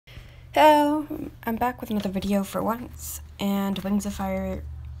Hello, I'm back with another video for once, and Wings of Fire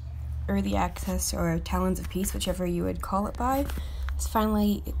Early Access, or Talons of Peace, whichever you would call it by, has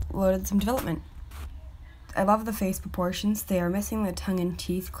finally loaded some development. I love the face proportions. They are missing the tongue and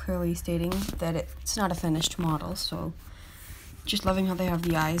teeth, clearly stating that it's not a finished model, so just loving how they have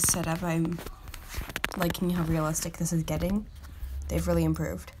the eyes set up. I'm liking how realistic this is getting. They've really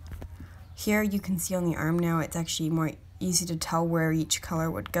improved. Here you can see on the arm now, it's actually more easy to tell where each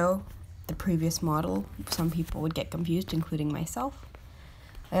color would go. The previous model, some people would get confused, including myself.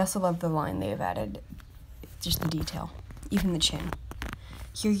 I also love the line they've added, just the detail, even the chin.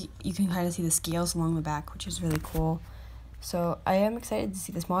 Here you can kind of see the scales along the back, which is really cool. So I am excited to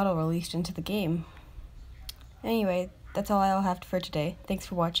see this model released into the game. Anyway, that's all I'll have for today. Thanks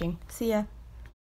for watching. See ya!